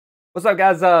What's up,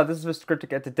 guys? This is Mr.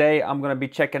 Kryptic, and today I'm going to be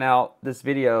checking out this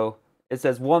video. It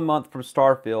says 1 month from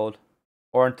Starfield,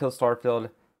 or until Starfield,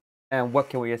 and what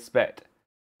can we expect?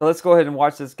 So let's go ahead and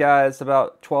watch this, guy. It's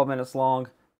about 12 minutes long,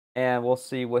 and we'll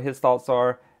see what his thoughts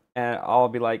are, and I'll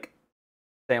be like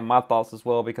saying my thoughts as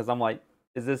well, because I'm like,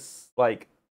 is this like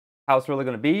how it's really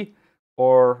going to be,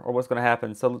 or what's going to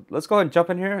happen? So let's go ahead and jump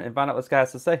in here and find out what this guy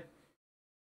has to say.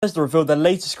 Bethesda revealed their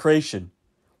latest creation,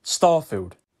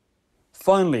 Starfield.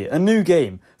 Finally, a new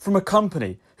game from a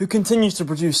company who continues to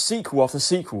produce sequel after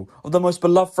sequel of their most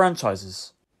beloved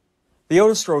franchises. The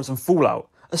Elder Scrolls and Fallout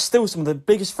are still some of the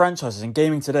biggest franchises in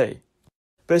gaming today.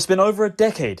 But it's been over a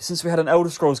decade since we had an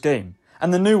Elder Scrolls game,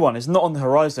 and the new one is not on the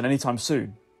horizon anytime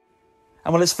soon.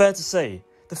 And while it's fair to say,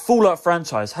 the Fallout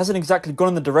franchise hasn't exactly gone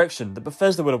in the direction that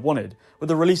Bethesda would have wanted with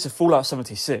the release of Fallout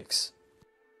 76.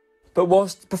 But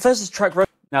whilst Bethesda's track record...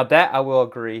 Now that I will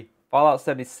agree, Fallout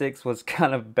 76 was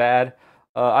kind of bad.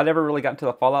 I never really got into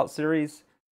the Fallout series,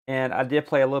 and I did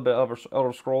play a little bit of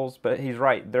Elder Scrolls, but he's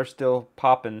right, they're still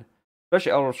popping,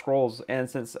 especially Elder Scrolls, and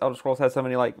since Elder Scrolls has so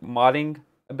many like modding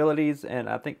abilities, and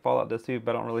I think Fallout does too,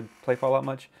 but I don't really play Fallout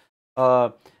much,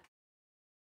 I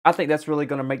think that's really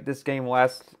going to make this game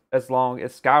last as long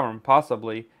as Skyrim,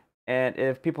 possibly, and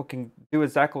if people can do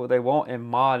exactly what they want and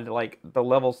mod like the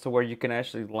levels to where you can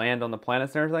actually land on the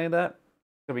planets and everything like that,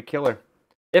 it's going to be killer.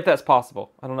 If that's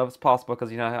possible. I don't know if it's possible because,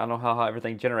 you know, I don't know how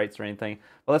everything generates or anything.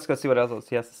 But let's go see what else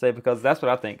he has to say, because that's what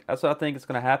I think. That's what I think is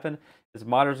going to happen, is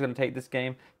modders are going to take this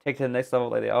game, take it to the next level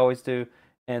like they always do,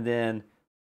 and then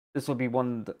this will be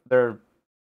one of their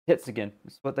hits again.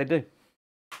 It's what they do.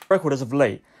 Record as of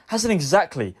late hasn't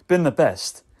exactly been the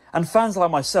best, and fans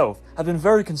like myself have been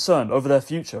very concerned over their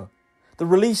future. The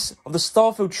release of the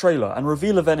Starfield trailer and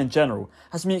reveal event in general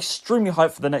has me extremely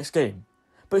hyped for the next game.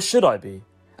 But should I be?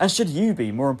 And should you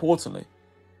be, more importantly?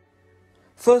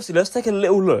 Firstly, let's take a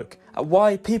little look at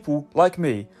why people like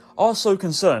me are so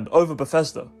concerned over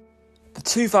Bethesda. The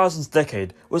 2000s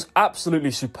decade was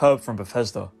absolutely superb from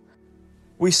Bethesda.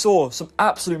 We saw some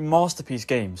absolute masterpiece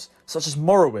games such as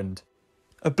Morrowind,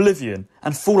 Oblivion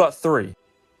and Fallout 3.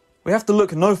 We have to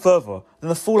look no further than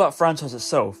the Fallout franchise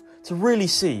itself to really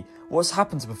see what's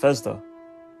happened to Bethesda.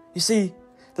 You see,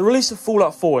 the release of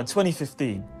Fallout 4 in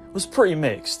 2015 was pretty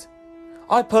mixed.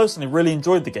 I personally really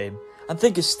enjoyed the game and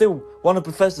think it's still one of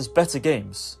Bethesda's better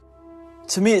games.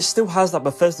 To me, it still has that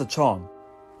Bethesda charm.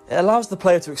 It allows the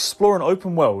player to explore an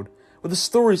open world where the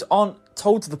stories aren't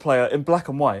told to the player in black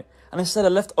and white and instead are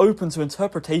left open to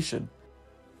interpretation.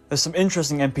 There's some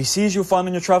interesting NPCs you'll find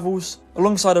on your travels,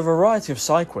 alongside a variety of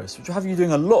side quests which will have you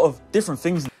doing a lot of different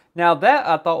things. Now that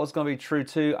I thought was going to be true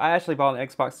too. I actually bought an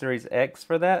Xbox Series X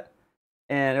for that.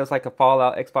 And it was like a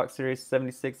Fallout Xbox Series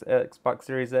 76, Xbox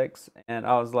Series X, and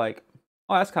I was like,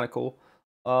 "Oh, that's kind of cool."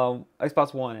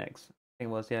 Xbox One X, I think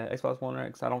it was, yeah, Xbox One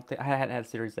X. I hadn't had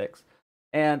Series X,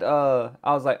 and I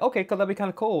was like, "Okay, cause that'd be kind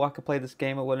of cool. I could play this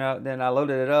game and whatnot." Then I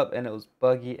loaded it up, and it was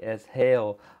buggy as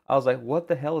hell. I was like, "What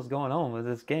the hell is going on with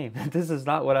this game? This is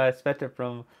not what I expected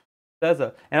from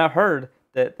Bethesda." And I've heard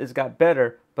that it's got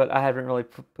better, but I haven't really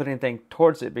put anything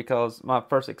towards it because my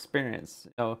first experience.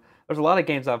 You know, there's a lot of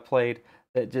games I've played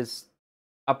that just,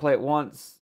 I play it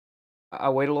once, I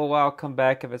wait a little while, come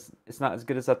back, if it's not as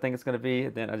good as I think it's going to be,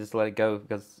 then I just let it go,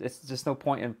 because it's just no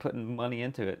point in putting money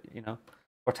into it, you know,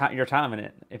 or your time in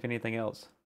it, if anything else.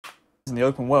 In the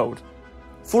open world.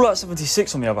 Fallout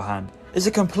 76, on the other hand, is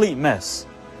a complete mess,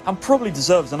 and probably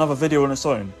deserves another video on its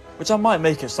own, which I might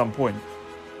make at some point.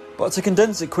 But to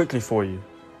condense it quickly for you,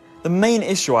 the main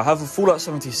issue I have with Fallout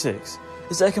 76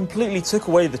 is that it completely took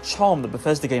away the charm that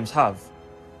Bethesda games have.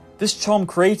 This charm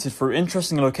created through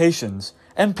interesting locations,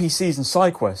 NPCs and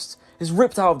side quests is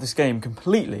ripped out of this game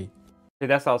completely. See,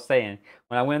 that's what I was saying.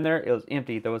 When I went in there, it was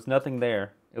empty. There was nothing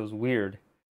there. It was weird.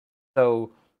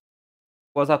 So,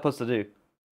 what was I supposed to do?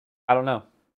 I don't know.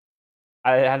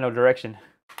 I had no direction.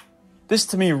 This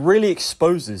to me really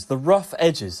exposes the rough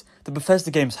edges that Bethesda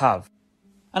games have.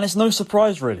 And it's no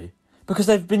surprise really, because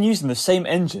they've been using the same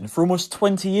engine for almost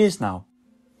 20 years now.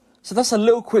 So that's a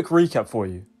little quick recap for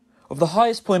you. Of the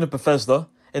highest point of Bethesda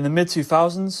in the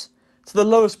mid-2000s to the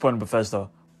lowest point of Bethesda,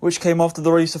 which came after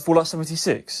the release of Fallout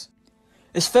 76.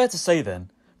 It's fair to say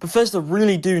then, Bethesda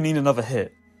really do need another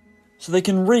hit, so they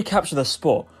can recapture their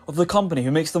spot of the company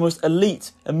who makes the most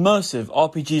elite, immersive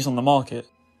RPGs on the market.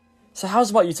 So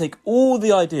how's about you take all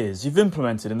the ideas you've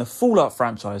implemented in the Fallout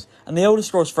franchise and the Elder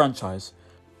Scrolls franchise,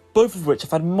 both of which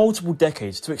have had multiple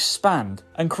decades to expand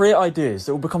and create ideas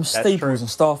that will become staples in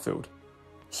Starfield.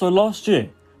 So last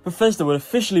year, Bethesda would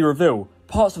officially reveal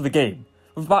parts of the game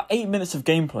with about 8 minutes of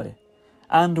gameplay,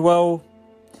 and well,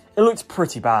 it looked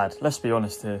pretty bad, let's be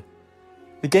honest here.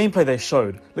 The gameplay they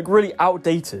showed looked really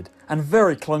outdated and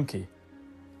very clunky.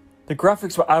 The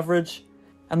graphics were average,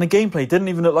 and the gameplay didn't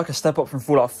even look like a step up from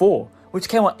Fallout 4, which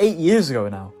came out 8 years ago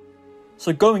now.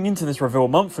 So going into this reveal a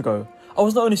month ago, I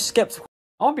was not only skeptical.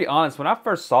 I want to be honest, when I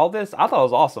first saw this, I thought it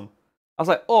was awesome. I was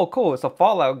like, oh cool, it's a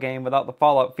Fallout game without the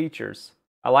Fallout features.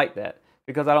 I like that,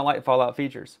 because I don't like Fallout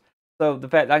features. So the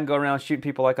fact that I can go around shooting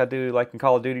people like I do like in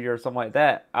Call of Duty or something like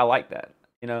that, I like that,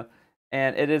 you know.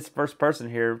 And it is first person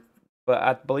here, but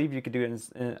I believe you could do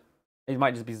it in it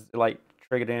might just be like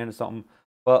triggered in or something,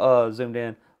 but zoomed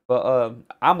in. But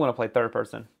I'm gonna play third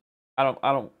person. I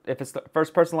don't if it's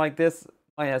first person like this,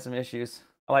 I have some issues.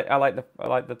 I like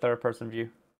the third person view.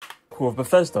 Of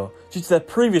Bethesda due to their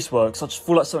previous work such as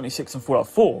Fallout 76 and Fallout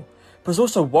 4, but was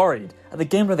also worried at the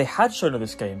gameplay they had shown of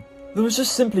this game that was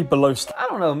just simply below I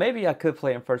don't know, maybe I could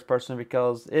play it in first person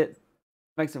because it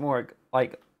makes it more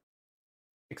like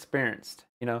experienced,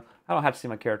 you know. I don't have to see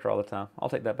my character all the time. I'll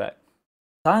take that back.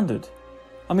 Standard.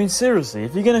 I mean seriously,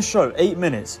 if you're going to show 8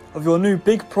 minutes of your new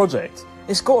big project,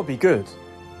 it's got to be good.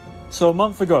 So a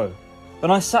month ago,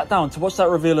 when I sat down to watch that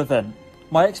reveal event,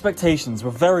 my expectations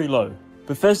were very low.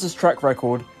 Bethesda's track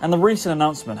record and the recent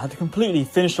announcement had completely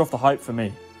finished off the hype for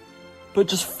me. But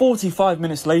just 45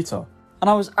 minutes later, and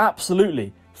I was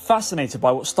absolutely fascinated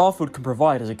by what Starfield can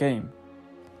provide as a game.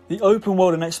 The open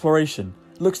world and exploration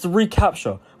looks to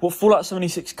recapture what Fallout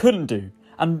 76 couldn't do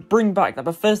and bring back that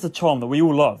Bethesda charm that we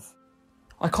all love.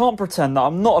 I can't pretend that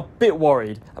I'm not a bit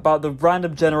worried about the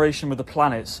random generation with the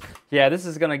planets. Yeah, this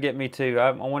is gonna get me too.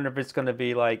 I wonder if it's gonna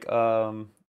be like,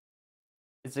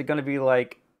 is it gonna be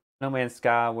like No Man's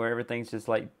Sky where everything's just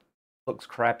like looks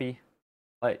crappy,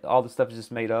 like all the stuff is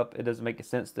just made up. It doesn't make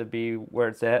sense to be where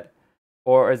it's at,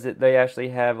 or is it they actually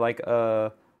have like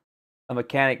a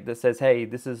mechanic that says, hey,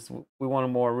 we want a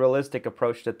more realistic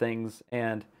approach to things,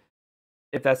 and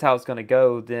if that's how it's going to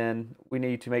go, then we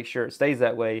need to make sure it stays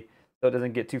that way so it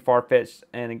doesn't get too far-fetched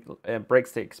and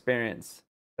breaks the experience.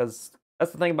 Because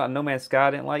that's the thing about No Man's Sky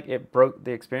I didn't like. It broke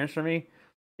the experience for me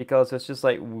because it's just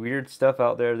like weird stuff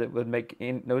out there that would make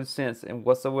no sense in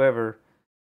whatsoever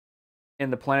in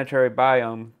the planetary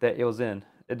biome that it was in.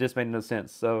 It just made no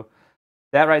sense. So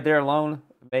that right there alone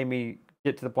made me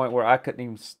get to the point where I couldn't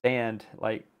even stand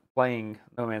like playing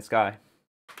No Man's Sky.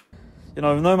 You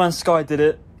know, No Man's Sky did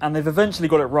it, and they've eventually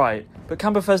got it right, but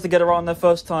can Bethesda get it right on their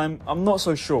first time? I'm not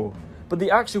so sure. But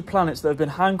the actual planets that have been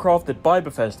handcrafted by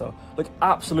Bethesda look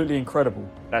absolutely incredible.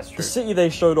 That's true. The city they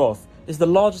showed off is the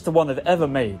largest one they've ever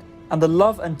made, and the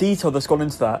love and detail that's gone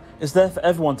into that is there for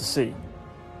everyone to see.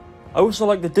 I also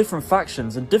like the different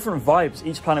factions and different vibes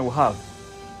each planet will have.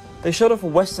 They showed off a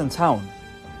western town,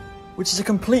 which is a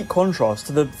complete contrast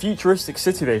to the futuristic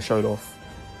city they showed off.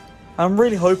 And I'm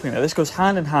really hoping that this goes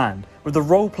hand in hand with the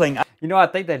role-playing. You know, I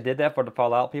think they did that for the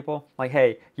Fallout people. Like,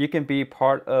 hey, you can be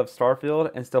part of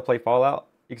Starfield and still play Fallout.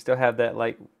 You can still have that,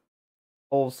 like,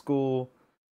 old school,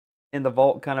 in the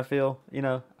vault kind of feel. You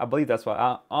know, I believe that's why.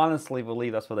 I honestly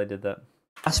believe that's why they did that.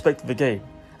 Aspect of the game,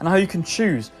 and how you can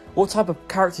choose what type of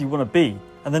character you want to be,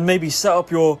 and then maybe set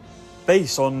up your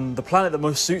base on the planet that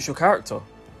most suits your character.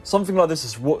 Something like this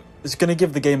is what is going to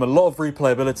give the game a lot of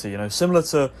replayability, you know, similar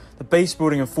to the base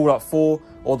building in Fallout 4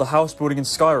 or the house building in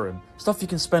Skyrim, stuff you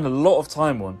can spend a lot of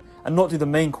time on and not do the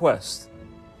main quest.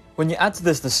 When you add to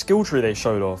this the skill tree they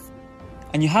showed off,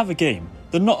 and you have a game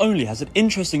that not only has an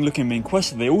interesting looking main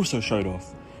quest that they also showed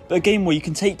off, but a game where you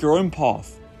can take your own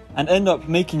path and end up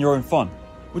making your own fun,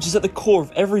 which is at the core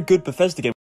of every good Bethesda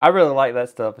game. I really like that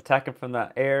stuff, attacking from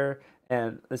the air,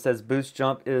 and it says boost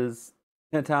jump is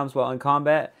 10 times while in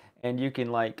combat, and you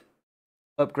can like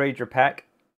upgrade your pack.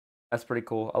 That's pretty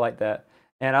cool. I like that.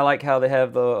 And I like how they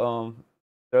have the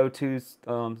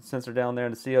O2 sensor down there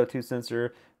and the CO2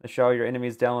 sensor to show your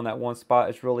enemies down on that one spot.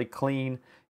 It's really clean.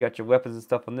 You got your weapons and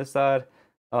stuff on this side.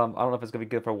 I don't know if it's going to be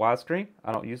good for widescreen.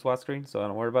 I don't use widescreen, so I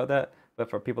don't worry about that. But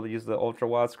for people that use the ultra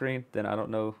widescreen, then I don't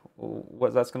know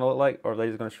what that's going to look like, or if they're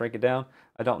just going to shrink it down.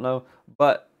 I don't know.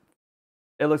 But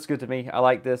it looks good to me. I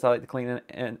like this. I like the clean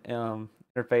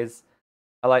interface.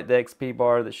 I like the XP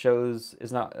bar that shows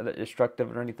it's not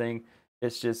destructive or anything.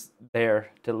 It's just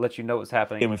there to let you know what's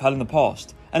happening. We've had in the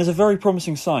past, and it's a very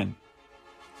promising sign.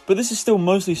 But this is still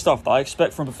mostly stuff that I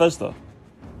expect from Bethesda.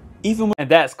 And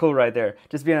that's cool right there.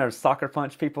 Just being able to sucker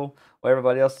punch people while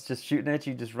everybody else is just shooting at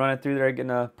you, just running through there,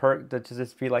 getting a perk to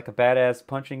just be like a badass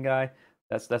punching guy.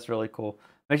 That's really cool.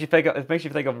 It makes you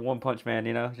think of One Punch Man,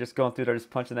 you know, just going through there, just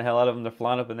punching the hell out of them. They're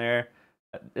flying up in the air.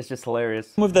 It's just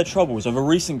hilarious. With their troubles over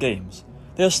recent games,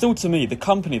 they are still to me the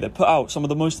company that put out some of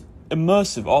the most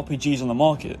immersive RPGs on the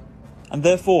market, and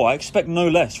therefore I expect no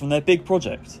less from their big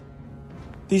project.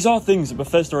 These are things that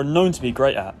Bethesda are known to be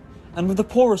great at, And with the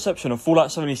poor reception of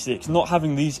Fallout 76 not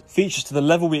having these features to the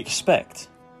level we expect,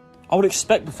 I would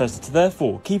expect Bethesda to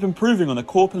therefore keep improving on the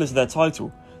core pillars of their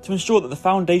title to ensure that the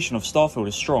foundation of Starfield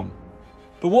is strong.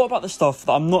 But what about the stuff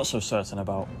that I'm not so certain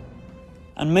about?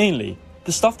 And mainly,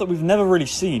 the stuff that we've never really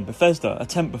seen Bethesda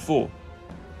attempt before.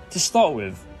 To start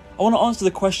with, I want to answer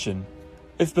the question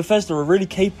if Bethesda are really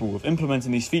capable of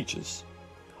implementing these features.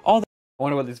 I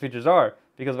wonder what these features are,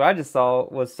 because what I just saw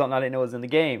was something I didn't know was in the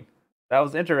game. That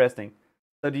was interesting.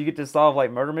 So do you get to solve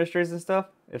like murder mysteries and stuff?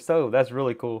 If so, that's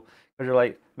really cool. Because you're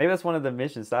like, maybe that's one of the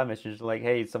missions, side missions. You're like,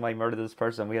 hey, somebody murdered this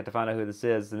person. We have to find out who this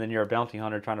is. And then you're a bounty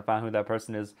hunter trying to find who that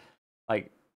person is. Like,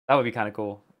 that would be kind of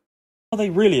cool. Are they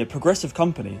really a progressive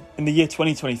company in the year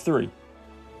 2023?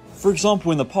 For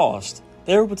example, in the past,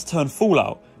 they were able to turn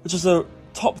Fallout, which is a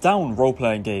top-down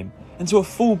role-playing game, into a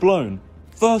full-blown,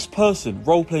 first-person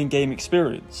role-playing game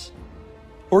experience.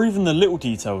 Or even the little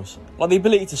details, like the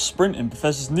ability to sprint in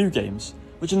Bethesda's new games,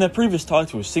 which in their previous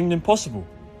titles seemed impossible.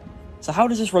 So how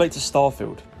does this relate to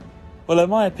Starfield? Well, in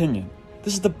my opinion,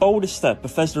 this is the boldest step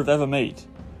Bethesda have ever made,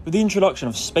 with the introduction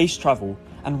of space travel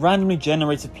and randomly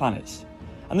generated planets.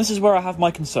 And this is where I have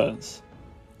my concerns.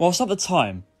 Whilst at the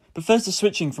time, Bethesda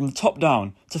switching from the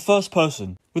top-down to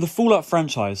first-person with the Fallout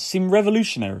franchise seemed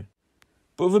revolutionary.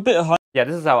 But with a bit of yeah,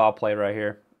 this is how I'll play right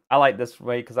here. I like this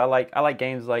way because I like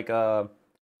games like what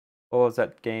was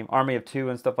that game? Army of Two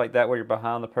and stuff like that, where you're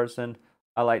behind the person.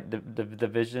 I like the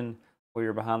Division, where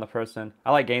you're behind the person.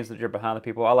 I like games that you're behind the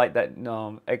people. I like that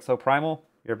Exoprimal,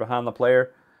 you're behind the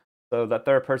player. So that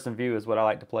third person view is what I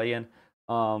like to play in.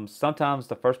 Sometimes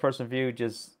the first person view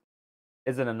just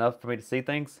isn't enough for me to see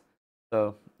things.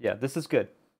 So yeah, this is good.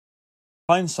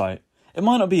 hindsight, it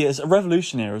might not be as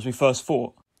revolutionary as we first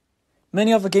thought.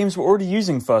 Many other games were already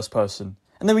using first person,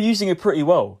 and they were using it pretty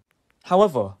well.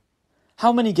 However,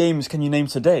 how many games can you name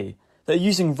today that are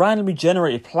using randomly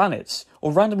generated planets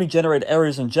or randomly generated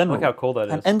areas in general? Look how cool that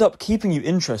is. And end up keeping you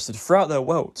interested throughout their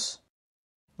worlds?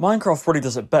 Minecraft probably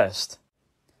does it best,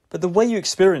 but the way you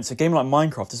experience a game like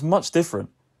Minecraft is much different,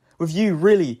 with you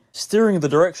really steering the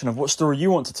direction of what story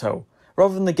you want to tell,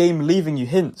 rather than the game leaving you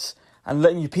hints and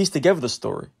letting you piece together the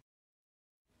story.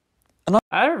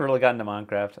 I haven't really gotten into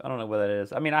Minecraft. I don't know what that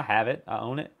is. I mean, I have it. I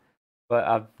own it. But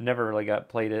I've never really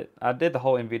played it. I did the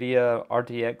whole NVIDIA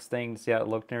RTX thing to see how it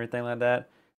looked and everything like that.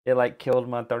 It like killed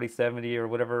my 3070 or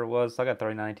whatever it was. So I got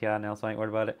 3090 Ti now, so I ain't worried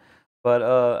about it. But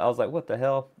I was like, what the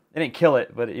hell? It didn't kill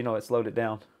it, but it slowed it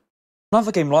down.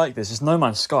 Another game like this is No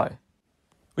Man's Sky,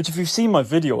 which if you've seen my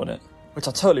video on it, which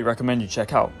I totally recommend you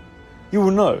check out, you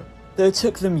will know that it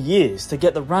took them years to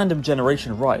get the random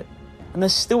generation right, and they're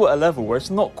still at a level where it's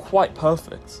not quite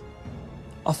perfect.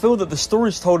 I feel that the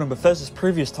stories told in Bethesda's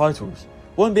previous titles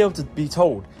won't be able to be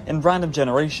told in random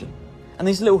generation, and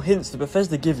these little hints that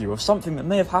Bethesda give you of something that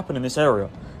may have happened in this area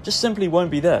just simply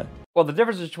won't be there. Well, the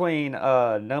difference between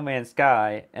No Man's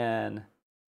Sky and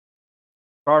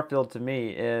Starfield to me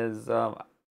is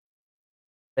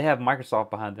they have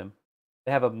Microsoft behind them.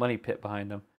 They have a money pit behind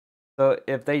them. So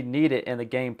if they need it and the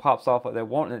game pops off what they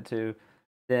want it to,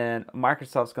 then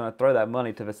Microsoft's going to throw that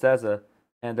money to Bethesda,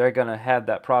 and they're going to have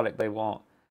that product they want.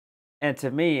 And to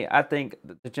me, I think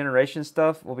the generation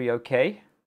stuff will be okay.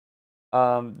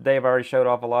 They've already showed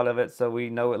off a lot of it, so we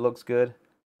know it looks good.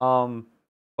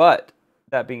 But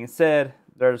that being said,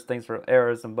 there's things for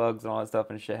errors and bugs and all that stuff,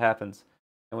 and shit happens.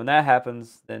 And when that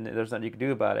happens, then there's nothing you can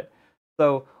do about it.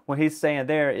 So what he's saying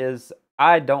there is,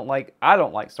 I don't like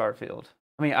Starfield.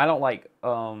 I mean, I don't like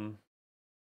No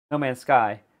Man's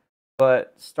Sky,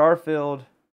 but Starfield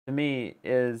to me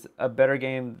is a better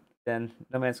game than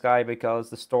No Man's Sky because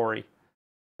the story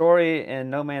in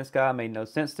No Man's Sky made no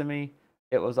sense to me.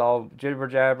 It was all jibber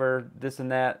jabber, this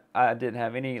and that. I didn't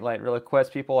have any like really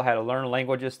quest people. I had to learn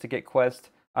languages to get quests.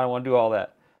 I don't want to do all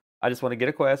that. I just want to get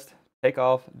a quest, take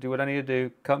off, do what I need to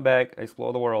do, come back,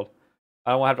 explore the world.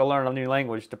 I don't want to have to learn a new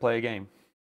language to play a game.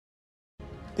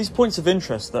 These points of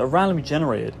interest that are randomly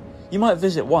generated, you might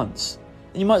visit once,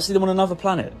 and you might see them on another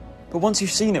planet, but once you've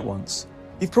seen it once,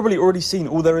 you've probably already seen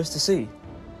all there is to see.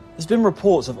 There's been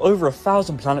reports of over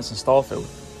 1,000 planets in Starfield,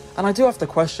 and I do have to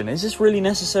question, is this really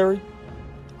necessary?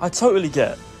 I totally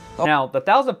get. Now, the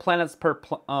 1,000 planets per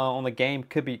on the game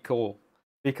could be cool,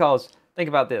 because think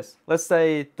about this. Let's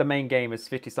say the main game is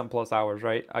 50-something plus hours,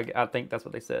 right? I think that's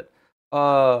what they said.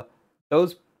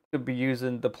 Those could be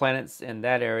using the planets in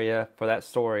that area for that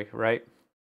story, right?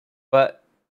 But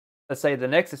let's say the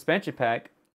next expansion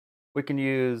pack, we can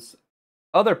use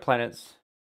other planets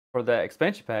for that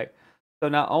expansion pack. So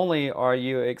not only are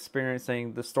you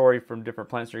experiencing the story from different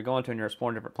planets you're going to and you're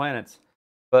exploring different planets,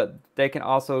 but they can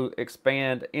also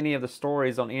expand any of the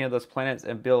stories on any of those planets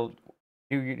and build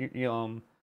new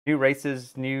new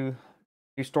races, new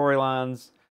storylines,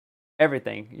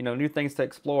 everything. You know, new things to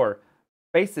explore.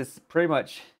 Space is pretty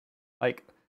much like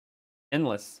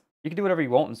endless. You can do whatever you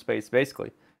want in space,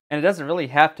 basically, and it doesn't really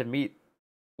have to meet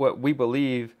what we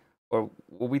believe or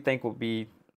what we think will be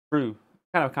true.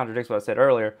 Kind of contradicts what I said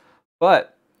earlier,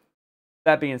 but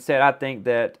that being said, I think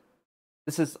that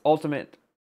this is ultimate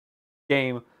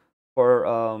game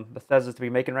for Bethesda to be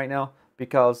making right now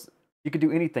because you could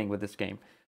do anything with this game,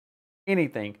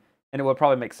 anything, and it would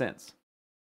probably make sense.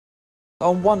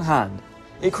 On one hand,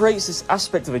 it creates this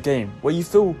aspect of a game where you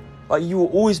feel like you will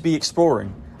always be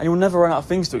exploring and you'll never run out of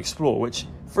things to explore, which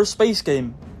for a space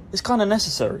game is kind of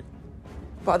necessary.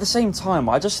 But at the same time,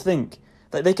 I just think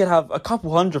that they could have a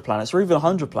couple hundred planets or even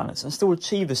 100 planets and still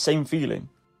achieve the same feeling.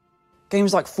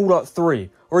 Games like Fallout 3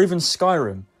 or even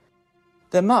Skyrim,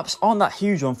 their maps aren't that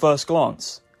huge on first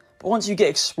glance, but once you get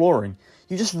exploring,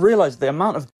 you just realise the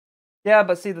amount of... Yeah,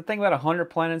 but see, the thing about 100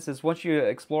 planets is once you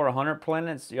explore 100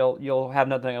 planets, you'll have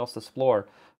nothing else to explore.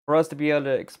 For us to be able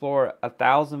to explore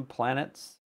 1,000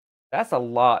 planets, that's a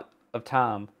lot of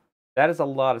time. That is a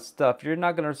lot of stuff. You're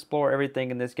not going to explore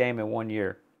everything in this game in 1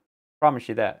 year. Promise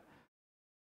you that.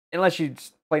 Unless you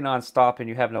just play non-stop and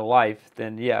you have no life,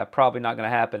 then yeah, probably not going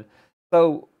to happen.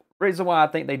 So, reason why I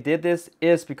think they did this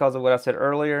is because of what I said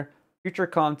earlier. Future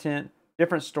content,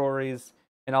 different stories,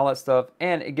 and all that stuff.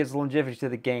 And it gives longevity to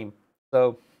the game.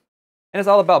 So, and it's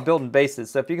all about building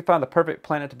bases. So if you can find the perfect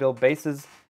planet to build bases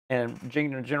and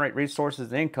generate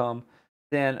resources and income,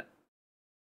 then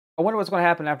I wonder what's going to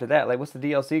happen after that. Like, what's the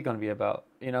DLC going to be about?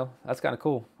 You know, that's kind of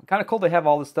cool. Kind of cool they have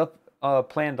all this stuff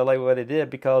planned the way they did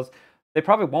because they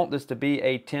probably want this to be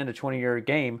a 10 to 20 year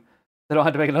game. They don't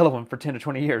have to make another one for 10 to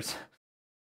 20 years.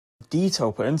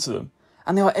 Detail put into them,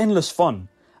 and they are endless fun,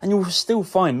 and you will still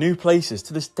find new places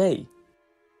to this day.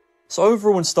 So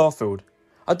overall in Starfield,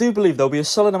 I do believe there'll be a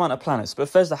solid amount of planets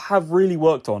Bethesda have really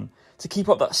worked on to keep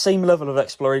up that same level of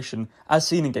exploration as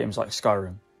seen in games like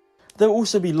Skyrim. There will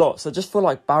also be lots that just feel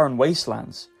like barren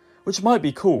wastelands, which might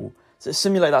be cool to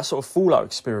simulate that sort of Fallout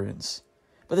experience,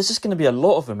 but there's just going to be a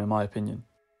lot of them in my opinion.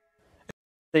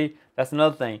 See, that's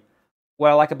another thing. What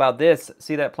I like about this,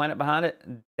 see that planet behind it?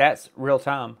 That's real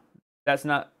time. That's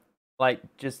not like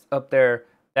just up there.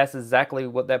 That's exactly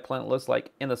what that planet looks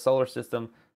like in the solar system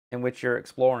in which you're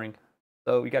exploring.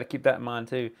 So you got to keep that in mind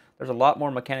too. There's a lot more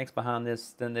mechanics behind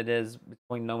this than it is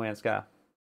between No Man's Sky.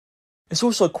 It's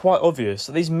also quite obvious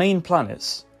that these main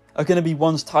planets are going to be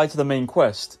ones tied to the main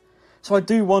quest. So I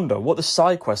do wonder what the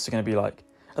side quests are going to be like.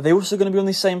 Are they also going to be on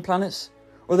these same planets?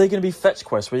 Or are they going to be fetch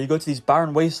quests where you go to these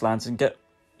barren wastelands and get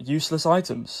useless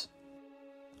items?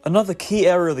 Another key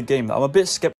area of the game that I'm a bit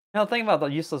skeptical. Now, think about the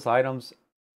useless items.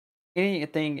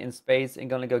 Anything in space ain't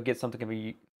gonna go get something that can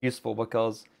be useful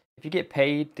because if you get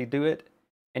paid to do it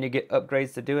and you get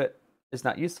upgrades to do it, it's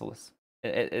not useless.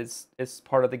 It's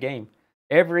part of the game.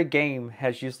 Every game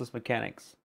has useless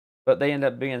mechanics, but they end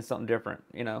up being something different.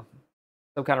 You know,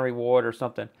 some kind of reward or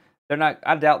something. They're not.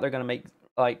 I doubt they're gonna make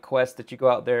like quests that you go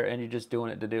out there and you're just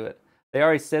doing it to do it. They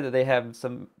already said that they have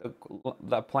some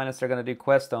the planets they're going to do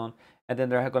quests on, and then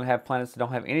they're going to have planets that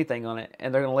don't have anything on it,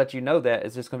 and they're going to let you know that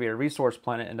it's just going to be a resource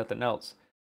planet and nothing else.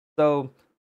 So,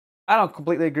 I don't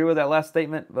completely agree with that last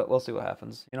statement, but we'll see what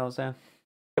happens. You know what I'm saying?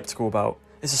 Skeptical about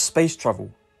is the space travel,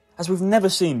 as we've never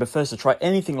seen Bethesda try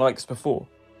anything like this before.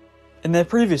 In their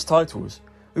previous titles,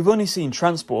 we've only seen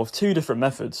transport of two different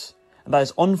methods, and that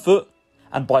is on foot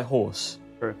and by horse.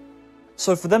 True.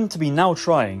 So for them to be now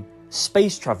trying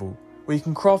space travel, where you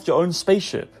can craft your own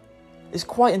spaceship, is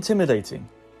quite intimidating.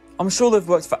 I'm sure they've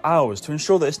worked for hours to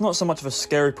ensure that it's not so much of a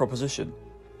scary proposition,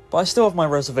 but I still have my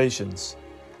reservations,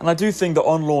 and I do think that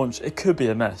on launch it could be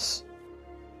a mess.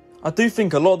 I do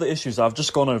think a lot of the issues that I've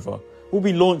just gone over will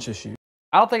be launch issues.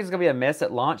 I don't think it's going to be a mess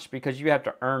at launch because you have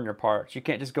to earn your parts. You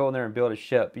can't just go in there and build a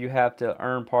ship. You have to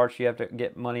earn parts. You have to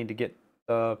get money to get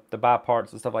to buy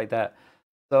parts and stuff like that.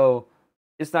 So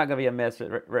it's not going to be a mess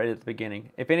right at the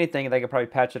beginning. If anything, they could probably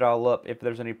patch it all up if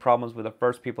there's any problems with the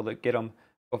first people that get them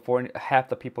before half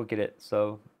the people get it.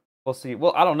 So we'll see.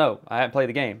 Well, I don't know. I haven't played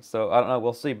the game, so I don't know.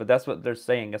 We'll see. But that's what they're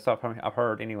saying. That's what I've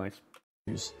heard anyways.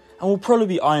 And will probably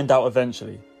be ironed out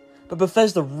eventually. But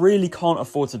Bethesda really can't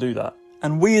afford to do that.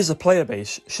 And we as a player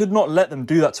base should not let them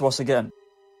do that to us again.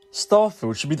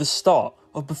 Starfield should be the start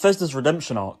of Bethesda's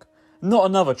redemption arc, not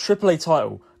another AAA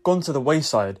title gone to the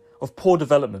wayside of poor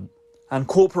development and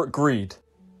corporate greed.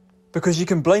 Because you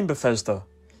can blame Bethesda,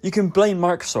 you can blame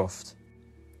Microsoft,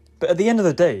 but at the end of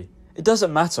the day, it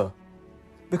doesn't matter.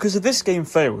 Because if this game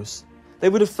fails, they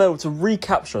would have failed to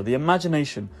recapture the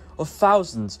imagination of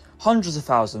thousands, hundreds of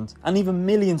thousands, and even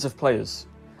millions of players.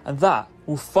 And that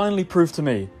will finally prove to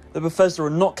me that Bethesda are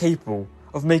not capable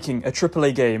of making a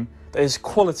AAA game that is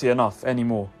quality enough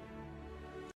anymore.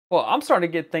 Well, I'm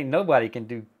starting to think nobody can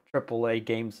do AAA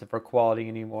games for quality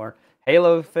anymore.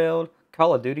 Halo failed,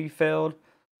 Call of Duty failed,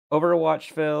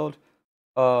 Overwatch failed,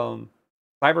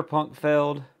 Cyberpunk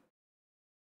failed.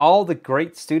 All the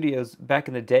great studios back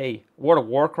in the day, World of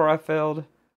Warcraft failed.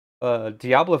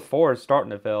 Diablo 4 is starting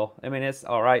to fail. I mean, it's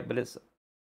all right, but it's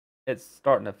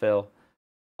starting to fail.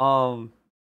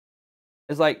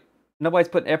 It's like nobody's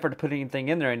putting effort to put anything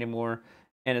in there anymore,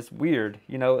 and it's weird.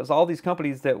 You know, it's all these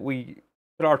companies that we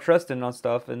put our trust in on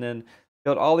stuff, and then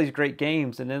build all these great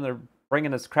games, and then they're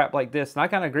bringing us crap like this. And I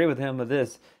kind of agree with him with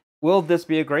this. Will this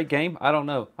be a great game? I don't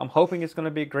know. I'm hoping it's going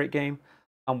to be a great game.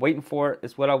 I'm waiting for it.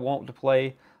 It's what I want to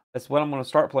play. It's what I'm going to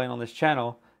start playing on this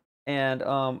channel. And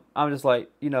I'm just like,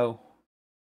 you know,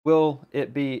 will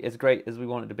it be as great as we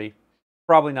want it to be?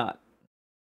 Probably not.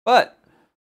 But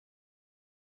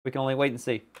we can only wait and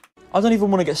see. I don't even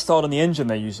want to get started on the engine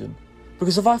they're using,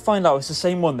 because if I find out it's the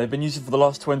same one they've been using for the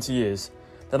last 20 years,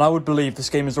 then I would believe this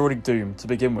game is already doomed to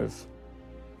begin with.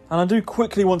 And I do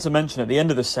quickly want to mention at the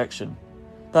end of this section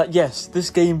that yes, this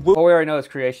game will... Well, we already know it's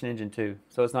Creation Engine 2,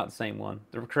 so it's not the same one.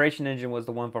 The Creation Engine was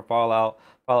the one for Fallout,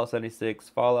 Fallout 76,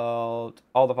 Fallout,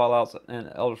 all the Fallouts,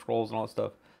 and Elder Scrolls and all that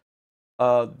stuff.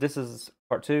 This is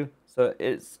part 2, so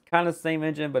it's kind of the same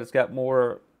engine, but it's got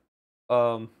more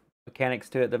mechanics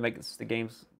to it that makes the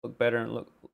games look better and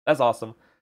look... That's awesome.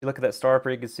 You look at that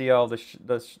Starfield, you can see all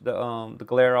the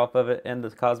glare off of it and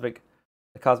the cosmic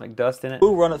dust in it.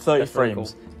 Will run at 30 That's really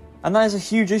frames, cool. and that is a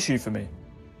huge issue for me.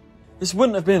 This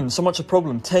wouldn't have been so much a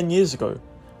problem 10 years ago,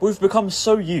 but we've become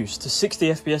so used to 60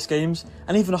 FPS games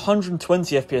and even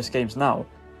 120 FPS games now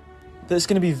that it's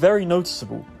going to be very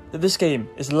noticeable that this game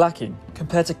is lacking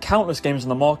compared to countless games on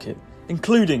the market,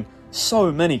 including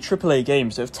so many AAA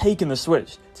games that have taken the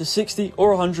switch to 60 or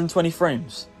 120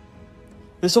 frames.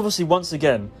 This obviously once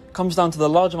again comes down to the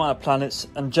large amount of planets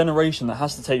and generation that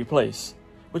has to take place,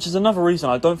 which is another reason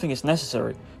I don't think it's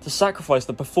necessary to sacrifice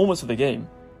the performance of the game.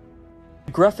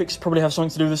 The graphics probably have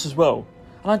something to do with this as well,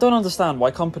 and I don't understand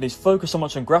why companies focus so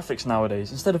much on graphics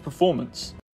nowadays instead of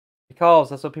performance.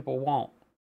 Because that's what people want.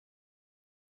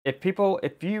 If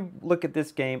you look at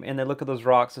this game and they look at those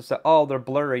rocks and say, oh, they're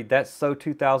blurry, that's so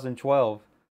 2012,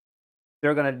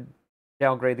 they're going to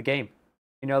downgrade the game.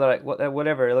 You know, they're like,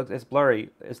 whatever, it's blurry,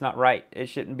 it's not right, it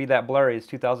shouldn't be that blurry, it's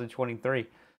 2023.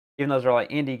 Even those are like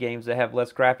indie games that have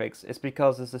less graphics. It's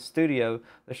because it's a studio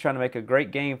that's trying to make a great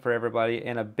game for everybody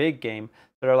and a big game.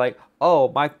 That are like,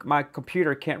 oh, my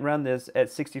computer can't run this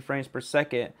at 60 frames per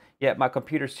second, yet my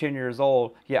computer's 10 years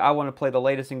old, yet I want to play the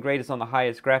latest and greatest on the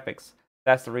highest graphics.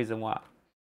 That's the reason why.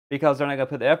 Because they're not going to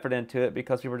put the effort into it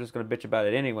because people are just going to bitch about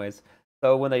it anyways.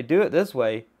 So when they do it this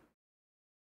way,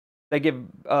 they give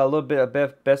a little bit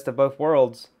of best of both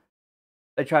worlds.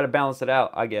 They try to balance it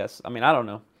out, I guess. I mean, I don't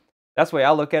know. That's the way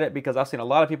I look at it, because I've seen a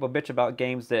lot of people bitch about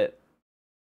games that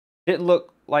didn't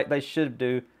look like they should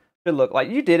look like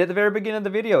you did at the very beginning of the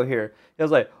video here. It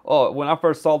was like, oh, when I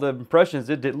first saw the impressions,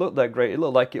 it didn't look that great. It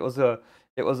looked like it was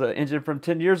an engine from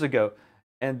 10 years ago.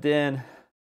 And then,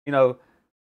 you know,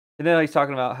 and then he's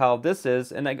talking about how this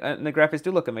is, and the graphics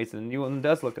do look amazing. The new one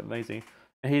does look amazing,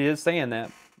 and he is saying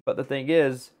that. But the thing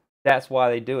is, that's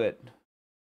why they do it,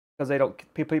 because they don't.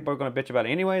 People are going to bitch about it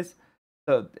anyways.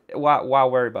 So why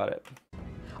worry about it?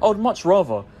 I would much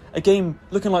rather a game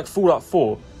looking like Fallout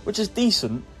 4, which is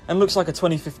decent and looks like a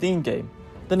 2015 game,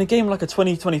 than a game like a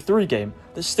 2023 game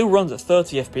that still runs at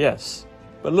 30 FPS,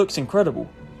 but looks incredible.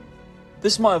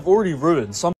 This might have already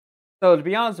ruined some... So to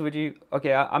be honest with you,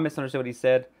 okay, I misunderstood what he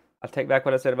said. I take back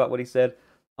what I said about what he said.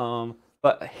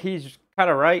 But he's kind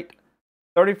of right.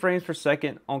 30 frames per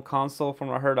second on console, from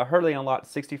what I heard they unlocked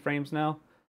 60 frames now.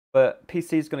 But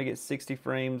PC is going to get 60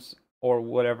 frames or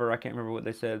whatever. I can't remember what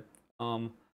they said.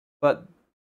 But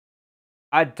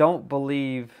I don't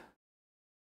believe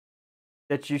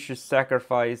that you should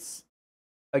sacrifice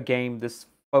a game that's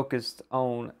focused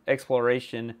on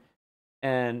exploration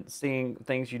and seeing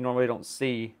things you normally don't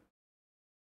see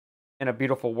in a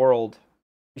beautiful world.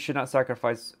 You should not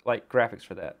sacrifice like graphics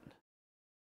for that.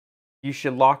 You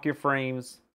should lock your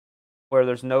frames where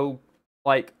there's no,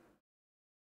 like,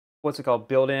 what's it called,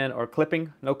 built-in or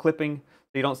clipping, no clipping,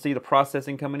 so you don't see the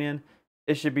processing coming in.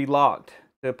 It should be locked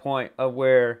to the point of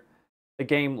where the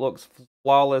game looks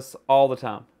flawless all the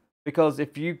time. Because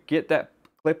if you get that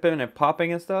clipping and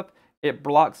popping and stuff, it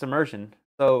blocks immersion.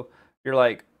 So you're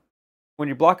like, when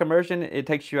you block immersion, it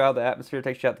takes you out of the atmosphere, it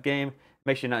takes you out of the game,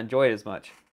 makes you not enjoy it as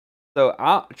much. So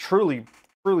I truly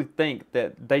think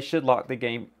that they should lock the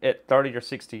game at 30 or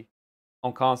 60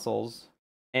 on consoles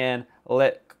and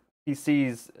let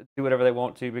PCs do whatever they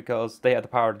want to because they have the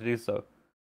power to do so.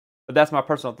 But that's my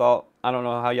personal thought. I don't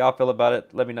know how y'all feel about it.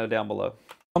 Let me know down below.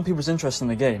 Some people's interest in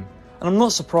the game, and I'm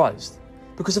not surprised,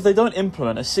 because if they don't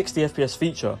implement a 60 FPS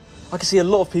feature, I can see a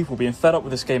lot of people being fed up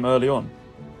with this game early on.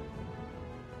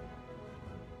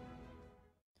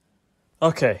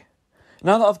 Okay,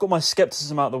 now that I've got my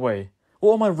skepticism out of the way,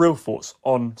 what are my real thoughts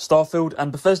on Starfield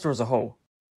and Bethesda as a whole?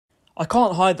 I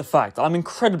can't hide the fact that I'm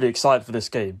incredibly excited for this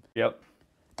game. Yep.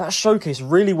 That showcase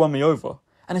really won me over,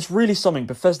 and it's really something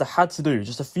Bethesda had to do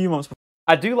just a few months before.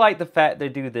 I do like the fact they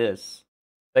do this.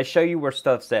 They show you where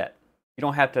stuff's at. You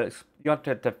don't have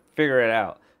to figure it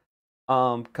out.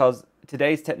 Because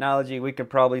today's technology, we can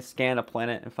probably scan a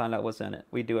planet and find out what's in it.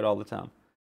 We do it all the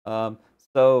time.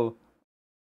 So,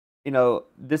 you know,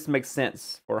 this makes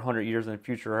sense for 100 years in the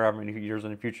future, or however many years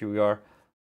in the future we are.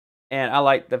 And I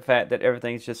like the fact that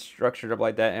everything's just structured up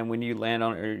like that. And when you land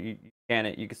on it or you scan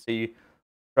it, you can see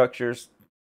structures,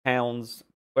 towns,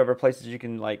 whatever places you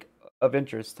can, like, of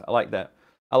interest. I like that.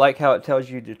 I like how it tells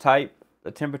you the type,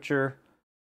 the temperature,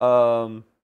 all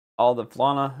the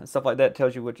fauna and stuff like that.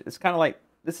 Tells you which. It's kind of like,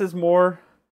 this is more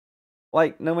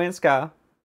like No Man's Sky,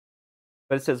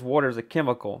 but it says water is a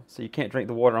chemical, so you can't drink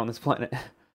the water on this planet.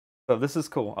 So this is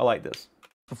cool. I like this.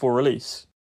 Before release.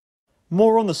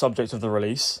 More on the subject of the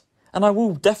release, and I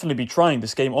will definitely be trying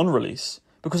this game on release,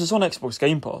 because it's on Xbox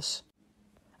Game Pass.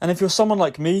 And if you're someone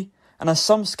like me, and has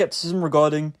some skepticism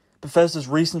regarding Bethesda's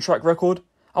recent track record,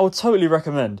 I would totally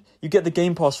recommend you get the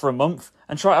Game Pass for a month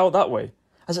and try it out that way,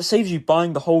 as it saves you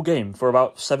buying the whole game for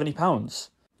about £70.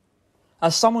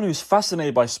 As someone who's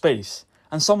fascinated by space,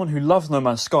 and someone who loves No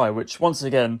Man's Sky, which once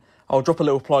again, I'll drop a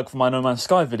little plug for my No Man's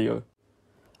Sky video,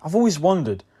 I've always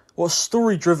wondered what a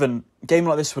story-driven game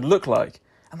like this would look like,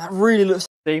 and that really looks...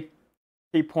 See?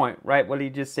 Key point, right? What he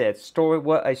just said.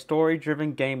 What a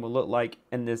story-driven game will look like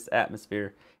in this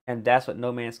atmosphere. And that's what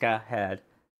No Man's Sky had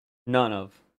none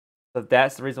of. So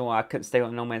that's the reason why I couldn't stay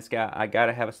on No Man's Sky. I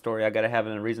gotta have a story. I gotta have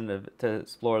a reason to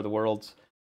explore the worlds.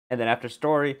 And then after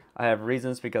story, I have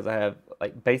reasons because I have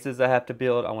like bases I have to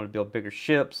build. I want to build bigger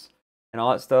ships and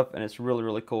all that stuff. And it's really,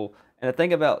 really cool. And the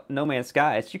thing about No Man's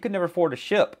Sky is you could never afford a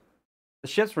ship. The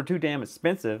ships were too damn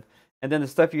expensive. And then the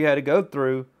stuff you had to go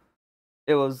through,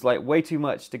 it was like way too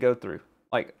much to go through.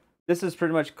 Like this is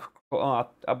pretty much,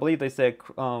 I believe they said,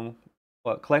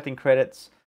 collecting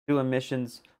credits, doing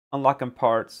missions, unlocking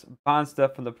parts, buying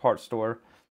stuff from the parts store,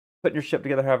 putting your ship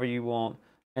together however you want,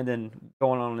 and then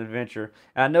going on an adventure.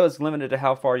 And I know it's limited to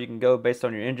how far you can go based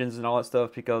on your engines and all that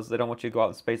stuff because they don't want you to go out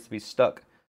in space to be stuck.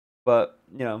 But,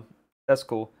 you know, that's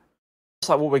cool. It's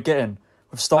like what we're getting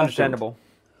with Starfield. Understandable.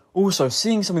 Also,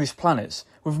 seeing some of these planets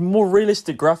with more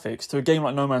realistic graphics to a game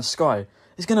like No Man's Sky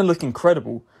is going to look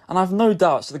incredible, and I have no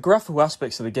doubts that the graphical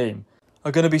aspects of the game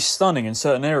are going to be stunning in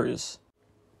certain areas.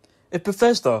 If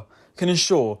Bethesda can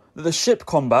ensure that the ship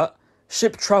combat,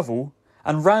 ship travel,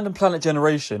 and random planet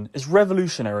generation is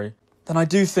revolutionary, then I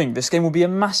do think this game will be a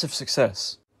massive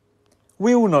success.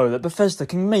 We all know that Bethesda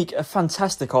can make a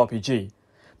fantastic RPG,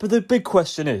 but the big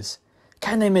question is,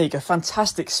 can they make a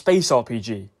fantastic space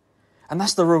RPG? And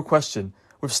that's the real question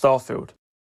with Starfield.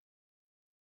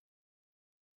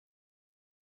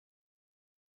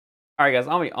 Alright guys,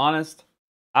 I'll be honest.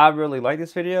 I really like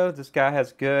this video. This guy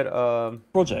has good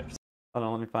project. Hold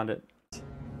on, let me find it.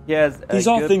 He has These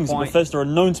a are good things point. that Bethesda are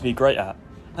known to be great at.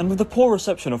 And with the poor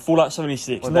reception of Fallout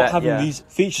 76 not having these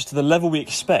features to the level we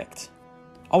expect,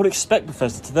 I would expect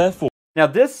Bethesda to therefore... Now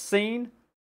this scene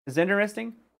is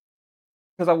interesting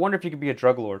because I wonder if you could be a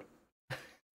drug lord.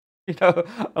 You know,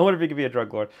 I wonder if you could be a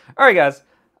drug lord. Alright guys,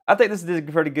 I think this is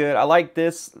pretty good. I like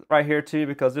this right here too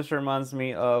because this reminds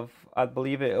me of, I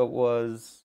believe it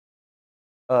was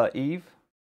Eve.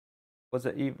 Was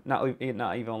it Eve? Not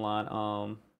Eve Online.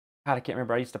 God, I can't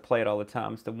remember. I used to play it all the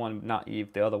time. It's the one, not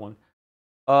Eve, the other one.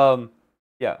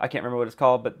 Yeah, I can't remember what it's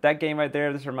called, but that game right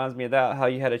there, this reminds me of that. How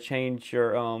you had to change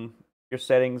your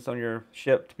settings on your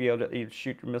ship to be able to either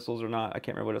shoot your missiles or not. I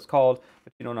can't remember what it's called,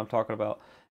 but you know what I'm talking about.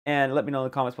 And let me know in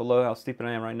the comments below how stupid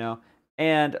I am right now.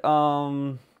 And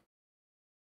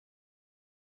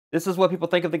this is what people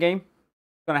think of the game.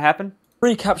 It's gonna happen.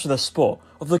 Recapture the spot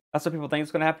of the... That's what people think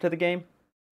is gonna happen to the game.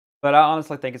 But I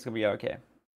honestly think it's gonna be okay.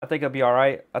 I think it'll be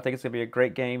alright. I think it's gonna be a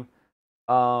great game.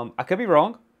 I could be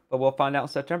wrong, but we'll find out in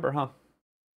September, huh?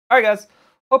 Alright guys,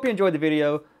 hope you enjoyed the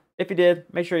video. If you did,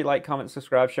 make sure you like, comment,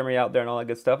 subscribe, share me out there and all that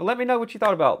good stuff. And let me know what you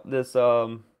thought about this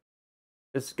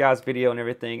this guy's video and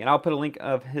everything. And I'll put a link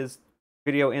of his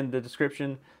video in the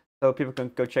description so people can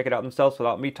go check it out themselves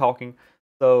without me talking.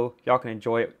 So y'all can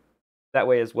enjoy it that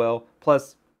way as well.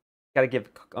 Plus, gotta give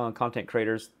content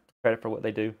creators credit for what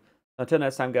they do. Until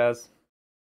next time, guys,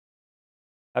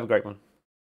 have a great one.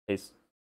 Peace.